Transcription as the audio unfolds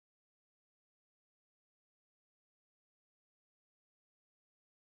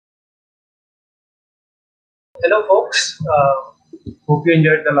Hello, folks. Hope you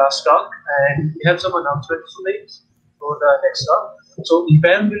enjoyed the last talk, and we have some announcements to make for the next talk. So,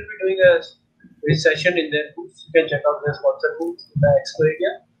 EPAM will be doing a session in their booth. You can check out their sponsor booth in the Expo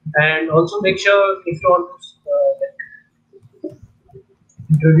area, and also make sure if you want to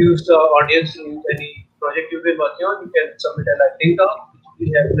introduce the audience to any project you've been working on, you can submit a lightning talk, which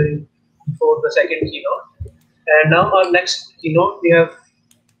we have doing before the second keynote. And now our next keynote, we have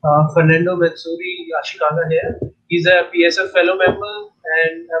Fernando Mansuri Ashikaga here. He's a PSF fellow member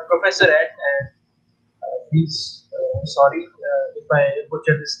and a professor at, and he's, sorry if I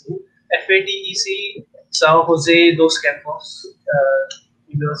butcher this name, FATEC Sao Jose dos Campos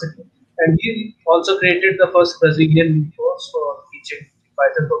University. And he also created the first Brazilian course for teaching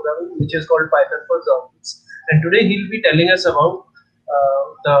Python programming, which is called Python for Zombies. And today he'll be telling us about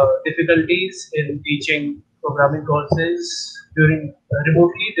the difficulties in teaching programming courses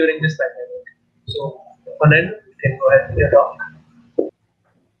remotely during this pandemic. So, Fernando, you can go ahead with your talk.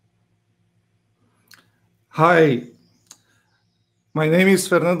 Hi, my name is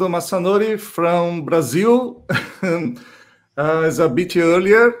Fernando Masanori from Brazil. As a bit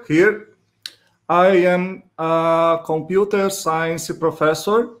earlier here, I am a computer science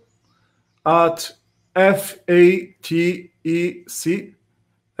professor at FATEC,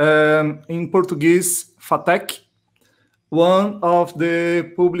 in Portuguese, FATEC, one of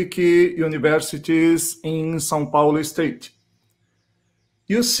the public universities in São Paulo state.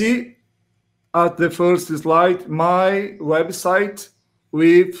 You see at the first slide my website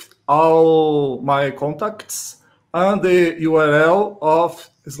with all my contacts and the URL of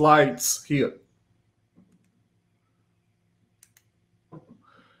slides here.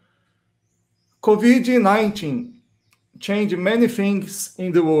 COVID-19 changed many things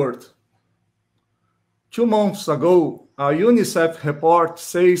in the world. 2 months ago, a UNICEF report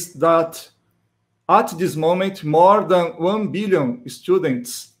says that at this moment, more than 1 billion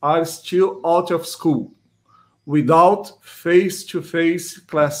students are still out of school without face-to-face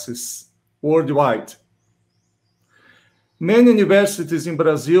classes worldwide. Many universities in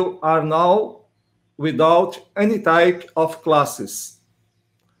Brazil are now without any type of classes.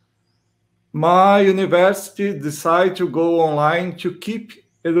 My university decided to go online to keep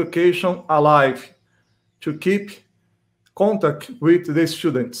education alive, to keep contact with the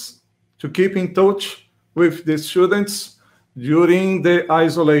students, to keep in touch with the students during the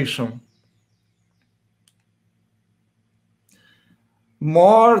isolation.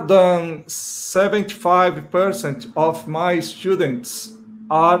 More than 75% of my students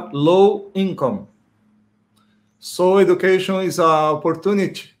are low income. So education is an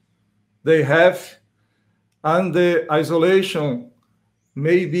opportunity they have, and the isolation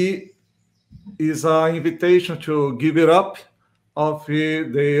maybe is an invitation to give it up of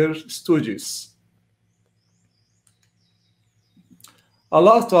their studies. A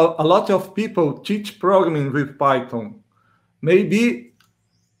lot of people teach programming with Python. Maybe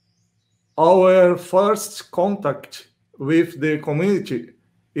our first contact with the community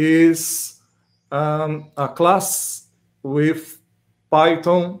is a class with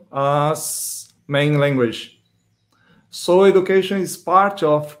Python as main language. So education is part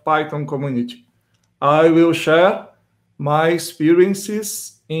of Python community. I will share my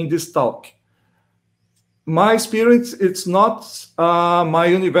experiences in this talk. My experience, it's not my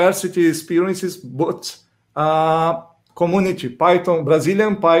university experiences, but community, Python,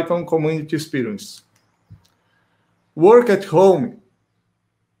 Brazilian Python community experience. Work at home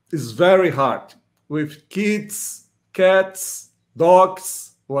is very hard with kids, cats,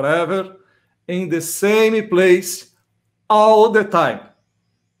 dogs, whatever, in the same place all the time.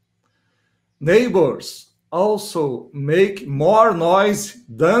 Neighbors also make more noise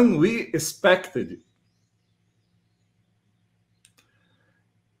than we expected.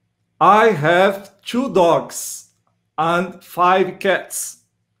 I have 2 dogs and 5 cats,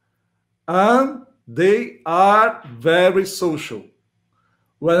 and they are very social.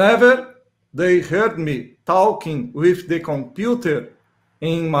 Whenever they heard me talking with the computer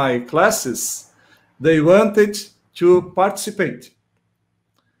in my classes, they wanted to participate.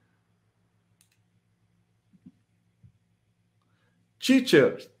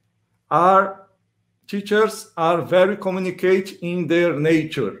 Teachers are very communicate in their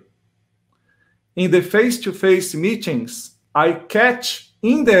nature. In the face-to-face meetings, I catch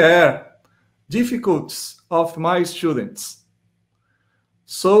in the air difficulties of my students.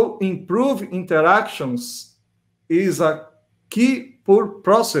 So improve interactions is a key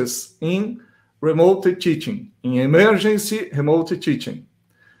process in remote teaching, in emergency remote teaching.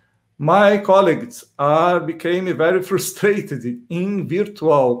 My colleagues became very frustrated in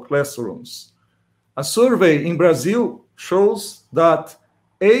virtual classrooms. A survey in Brazil shows that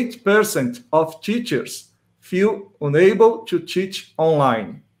 8% of teachers feel unable to teach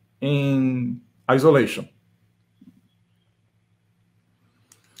online in isolation.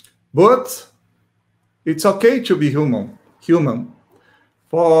 But it's okay to be human.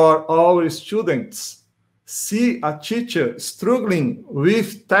 For our students, see a teacher struggling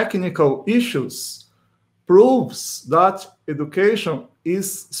with technical issues proves that education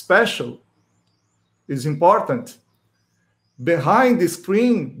is special, is important. Behind the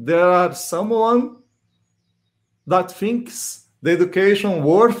screen, there are someone that thinks the education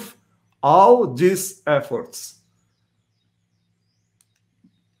worth all these efforts.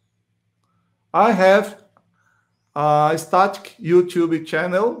 I have a static YouTube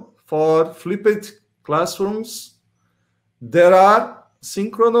channel for flipped classrooms. There are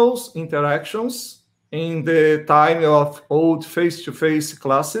synchronous interactions in the time of old face-to-face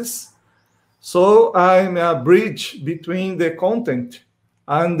classes. So I'm a bridge between the content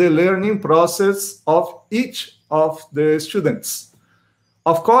and the learning process of each of the students.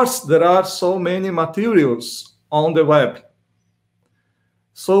 Of course, there are so many materials on the web.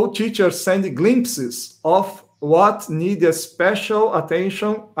 So teachers send glimpses of what needs special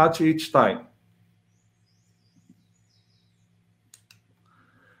attention at each time.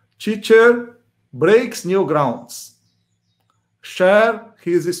 Teacher breaks new grounds, share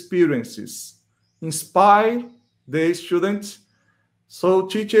his experiences, inspire the students. So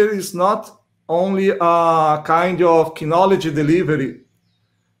teacher is not only a kind of knowledge delivery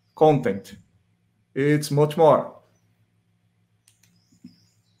content, it's much more.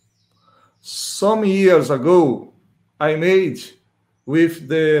 Some years ago, I made, with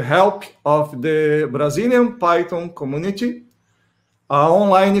the help of the Brazilian Python community, an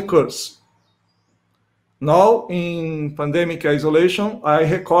online course. Now, in pandemic isolation, I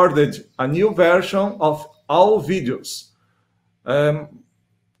recorded a new version of all videos,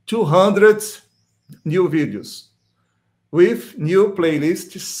 200 new videos, with new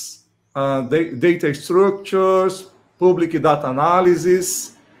playlists, data structures, public data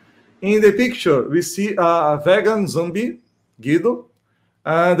analysis. In the picture, we see a vegan zombie, Guido,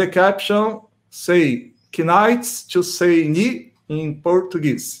 and the caption say, "Knights to say ni" in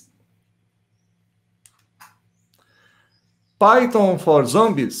Portuguese. Python for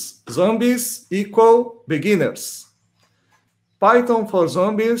zombies. Zombies equal beginners. Python for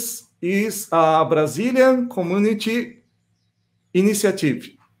zombies is a Brazilian community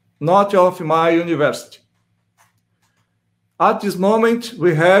initiative, not of my university. At this moment,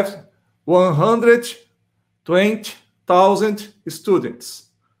 we have 120,000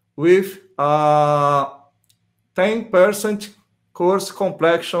 students with a 10% course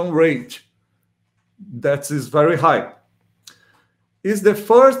completion rate. That is very high. It's the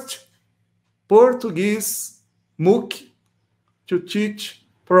first Portuguese MOOC to teach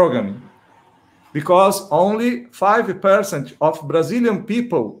programming, because only 5% of Brazilian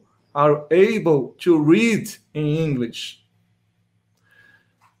people are able to read in English.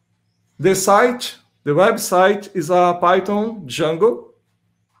 The website is a Python Django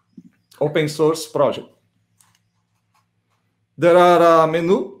open source project. There are a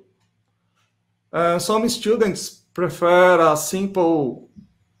menu. Some students prefer a simple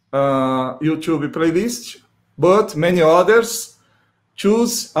YouTube playlist, but many others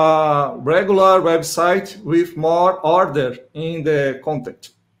choose a regular website with more order in the content.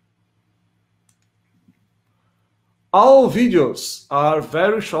 All videos are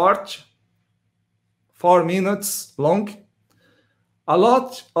very short, 4 minutes long. A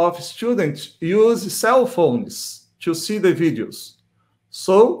lot of students use cell phones to see the videos.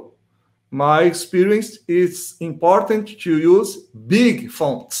 So my experience is important to use big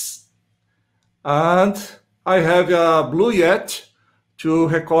fonts. And I have a Blue Yeti to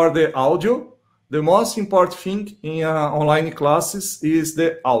record the audio. The most important thing in online classes is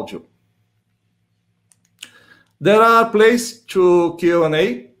the audio. There are places to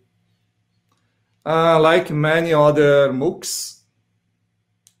Q&A, like many other MOOCs,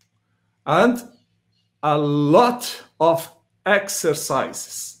 and a lot of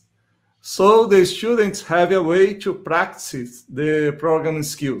exercises. So the students have a way to practice the programming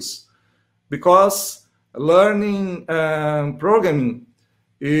skills, because learning programming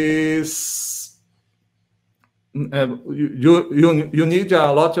is you need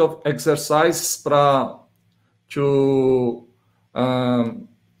a lot of exercises to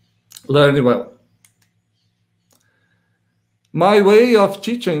learn well. My way of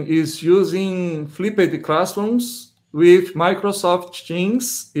teaching is using flipped classrooms with Microsoft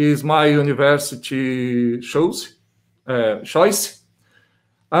Teams, is my university choice,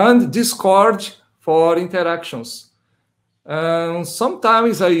 and Discord for interactions.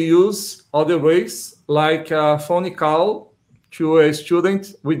 Sometimes I use other ways, like a phone call to a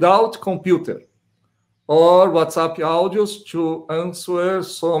student without computer, or WhatsApp audios to answer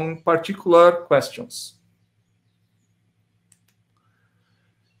some particular questions.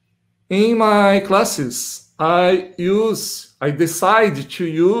 In my classes, I decide to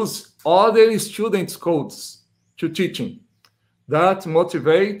use other students' codes to teaching. That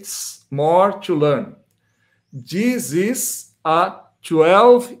motivates more to learn. This is a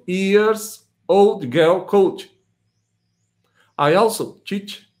 12 years old girl code. I also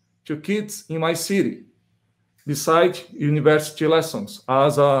teach to kids in my city, besides university lessons,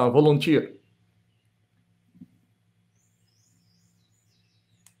 as a volunteer.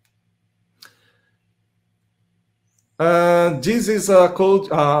 This is a code,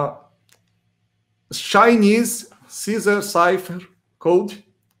 Chinese Caesar cipher code,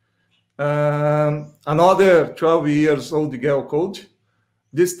 another 12 years old girl code,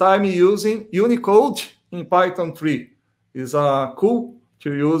 this time using Unicode in Python 3. It's cool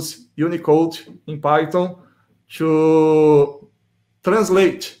to use Unicode in Python to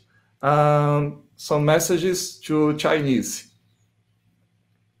translate some messages to Chinese.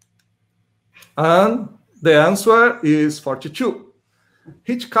 And the answer is 42.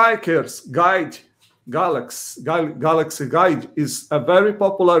 Hitchhiker's Guide, Galaxy Guide is a very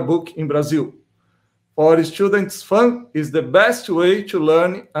popular book in Brazil. For students, fun is the best way to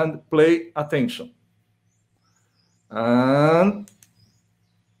learn and pay attention. And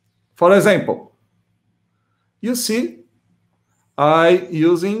for example, you see, I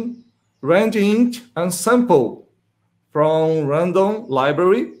using randint and sample from random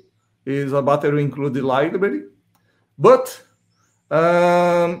library, is a battery included library, but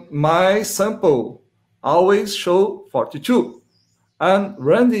my sample always show 42, and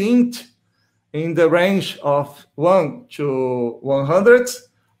randint in the range of 1 to 100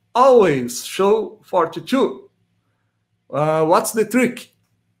 always show 42. What's the trick?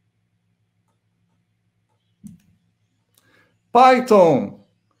 Python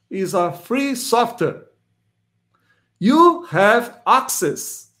is a free software. You have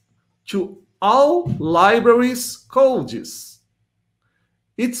access to all libraries' codes.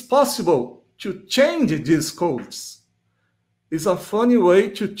 It's possible to change these codes. It's a funny way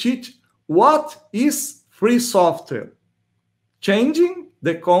to teach what is free software. Changing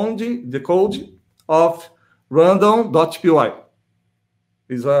the code of random.py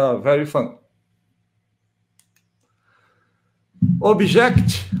is very fun.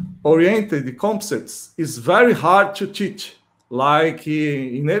 Object-oriented concepts is very hard to teach, like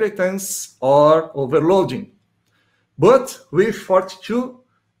inheritance or overloading. But with 42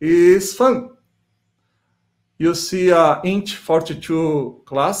 is fun. You see a int 42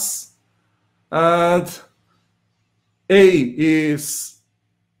 class, and A is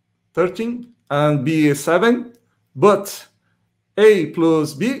 13 and B is 7, but A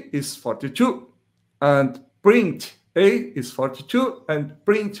plus B is 42, and print A is 42 and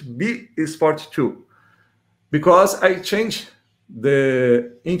print B is 42, because I changed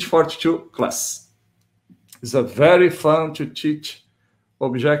the int 42 class. It's a very fun to teach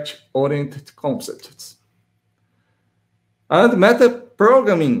object-oriented concepts. And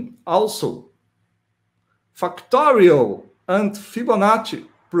metaprogramming also. Factorial and Fibonacci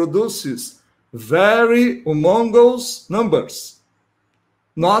produces very humongous numbers,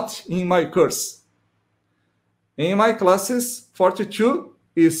 not in my course. In my classes, 42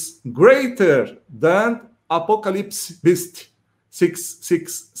 is greater than Apocalypse Beast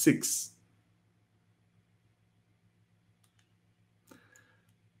 666.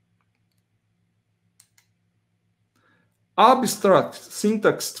 Abstract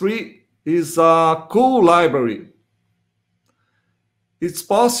Syntax Tree is a cool library. It's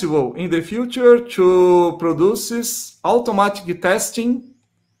possible in the future to produce automatic testing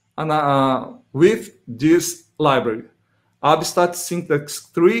with this library. Abstract Syntax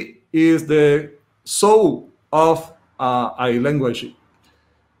Tree is the soul of a language.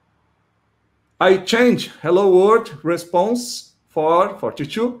 I change hello world response for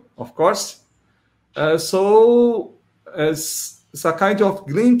 42, of course. So as a kind of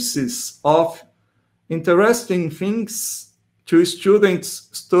glimpses of interesting things to students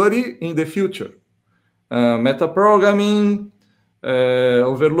study in the future. Metaprogramming,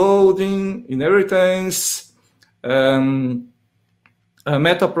 overloading, inheritance,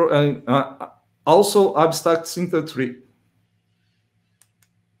 also abstract syntax tree.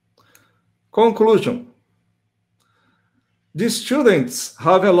 Conclusion. The students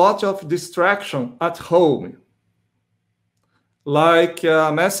have a lot of distraction at home. like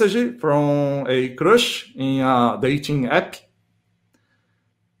a message from a crush in a dating app.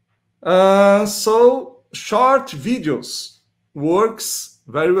 So short videos works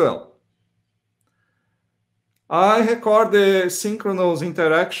very well. I record the synchronous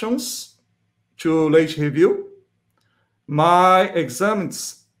interactions to late review. My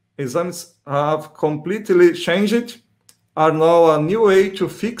exams have completely changed, are now a new way to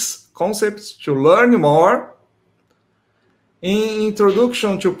fix concepts to learn more. In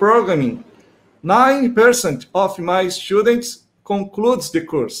Introduction to Programming, 9% of my students concludes the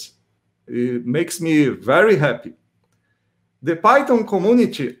course. It makes me very happy. The Python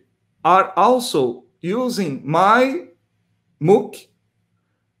community are also using my MOOC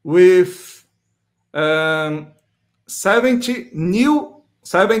with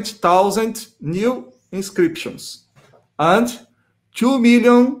 70,000 new inscriptions and 2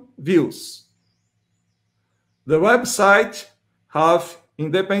 million views. The website have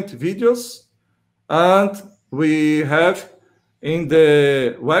independent videos, and we have in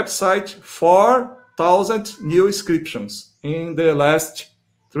the website 4,000 new inscriptions in the last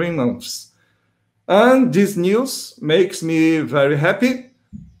 3 months. And this news makes me very happy,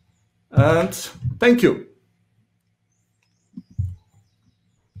 and thank you.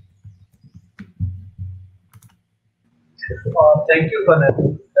 Thank you,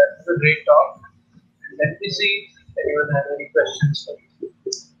 Fernando. That was a great talk. Let me see if anyone has any questions for you.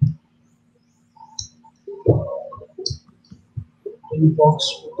 You folks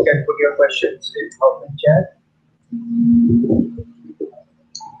can put your questions in the chat.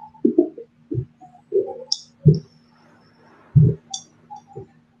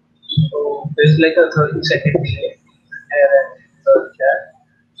 So there's like a 30-second delay here at the chat.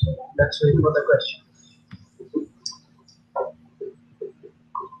 So let's wait for the question.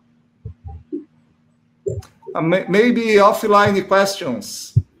 Maybe offline questions.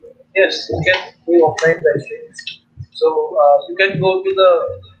 Yes, you can do offline questions. So you can go to the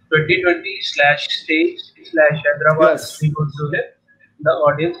 2020/stage/Hyderabad. Yes. The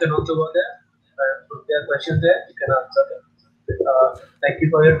audience can also go there and put their questions there. You can answer them. Thank you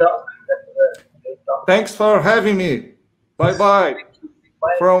for your talk. Thanks for having me. Bye-bye.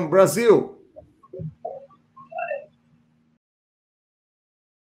 Bye. From Brazil.